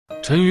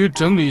晨妤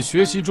整理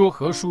学习桌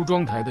和梳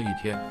妆台的一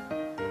天。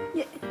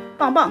耶，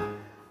棒棒！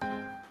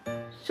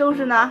收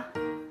拾呢？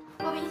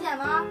不明显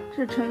吗？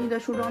是晨妤的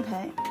梳妆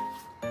台。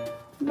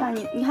呀，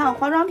你还有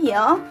化妆品？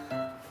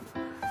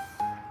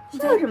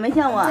笑什么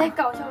笑啊？在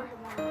搞笑什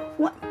么？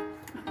我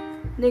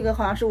那个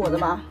好像是我的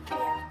吧？对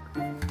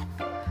呀。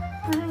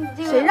不是你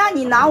这个。谁让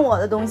你拿我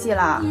的东西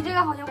了？你这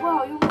个好像不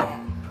好用哎。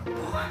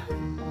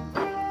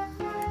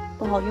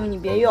不好用，你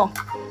别用。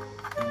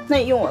那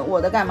你用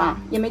我的干嘛？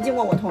也没经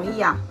过我同意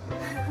呀。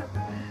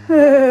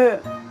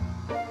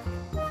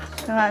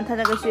看看他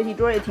这个学习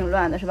桌也挺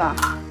乱的，是吧？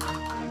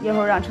一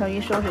会儿让晨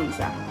妤收拾一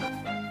下。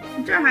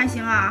你这儿还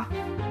行啊，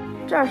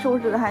这儿收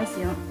拾的还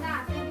行。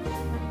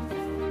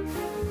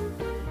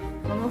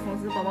很多粉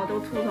丝宝宝都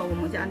吐槽我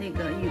们家那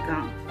个浴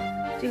缸，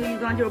这个浴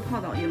缸就是泡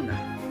澡用的。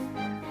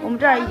我们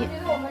这儿已经。觉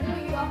得我们这个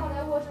浴缸放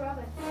在卧室很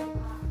奇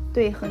葩。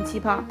对，很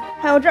奇葩。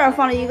还有这儿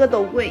放了一个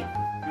斗柜，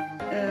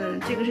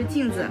这个是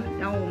镜子，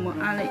然后我们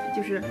安了，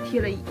就是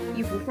贴了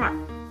一幅画。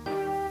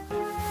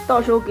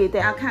到时候给大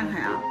家看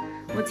看啊，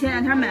我前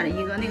2天买了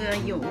一个，那个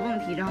有问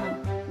题，然后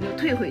又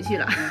退回去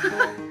了。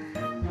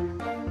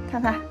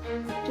看看，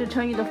这是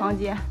晨妤的房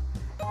间，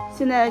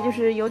现在就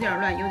是有点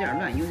乱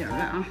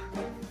啊。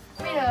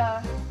为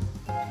了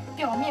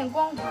表面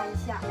光滑一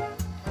下，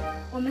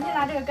我们先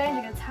拿这个干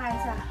纸给擦一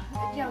下，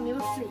这样没有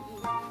水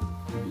印。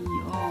哎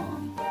呦，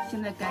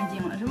现在干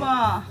净了是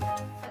吧？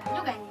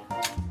又干净。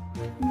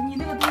你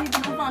那个东西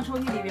不能放抽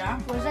屉里边。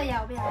我这也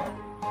要变。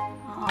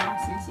啊，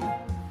行。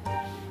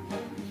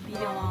比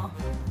较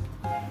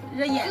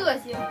热眼，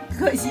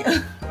个性，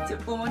就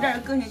我们这儿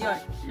个性叫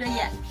热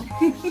眼。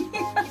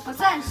不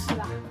算是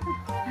吧。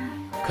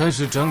开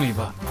始整理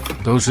吧，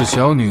都是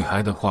小女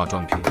孩的化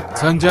妆品，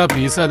参加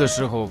比赛的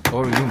时候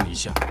偶尔用一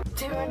下。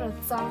这边有点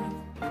脏。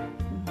就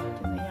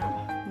那样吧，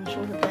收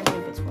拾干净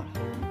不错了。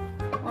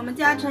我们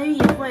家晨妤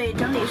也会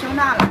整理收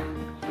纳了，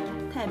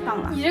太棒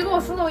了。你这跟我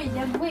说的我以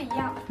前不会一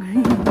样。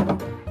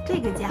这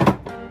个家。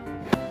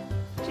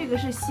这个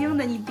是新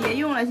的，你别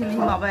用了，行不行，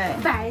宝贝？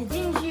摆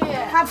进去。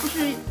它不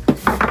是。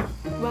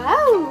哇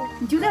哦！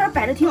你就在这儿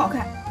摆着挺好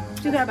看，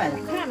就在这儿摆着。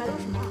看上面都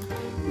是什么？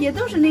也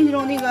都是那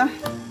种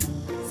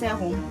腮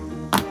红，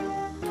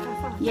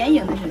眼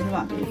影的是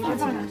吧？对，放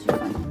上去。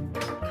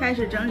开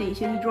始整理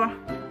学习桌。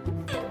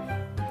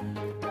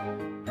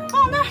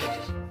哦，那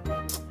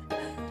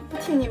不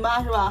听你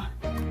妈是吧？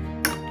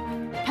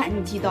叛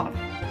逆期到了。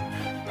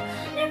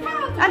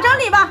啊，整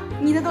理吧，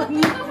你的都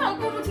你。都放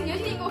公主请学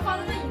习，你给我放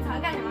在那隐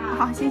藏干什么？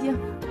好，行，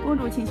公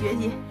主请学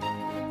习。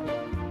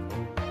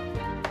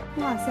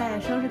哇塞，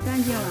收拾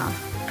干净了。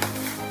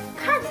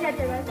看起来这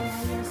边怎么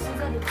也是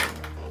这里。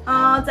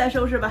啊，再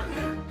收拾吧，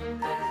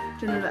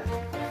真的乱。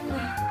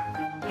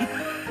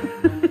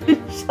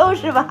收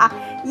拾吧，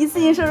一次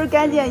性收拾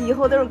干净，以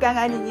后都是干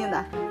干净净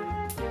的。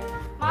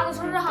妈都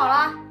收拾好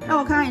了，让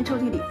我看看你抽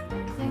屉里。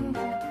行。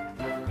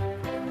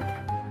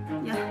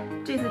呀，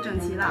这次整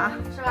齐了啊。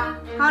是吧？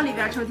还有里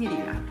边抽屉里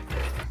边。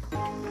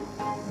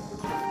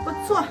不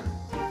错，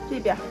这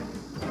边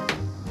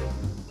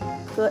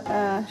和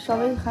稍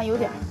微还有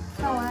点。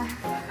那我来。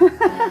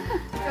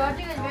主要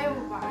这个里面有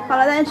玩的。好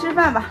了，咱吃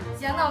饭吧。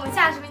行，那我们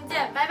下视频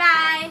见，拜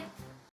拜。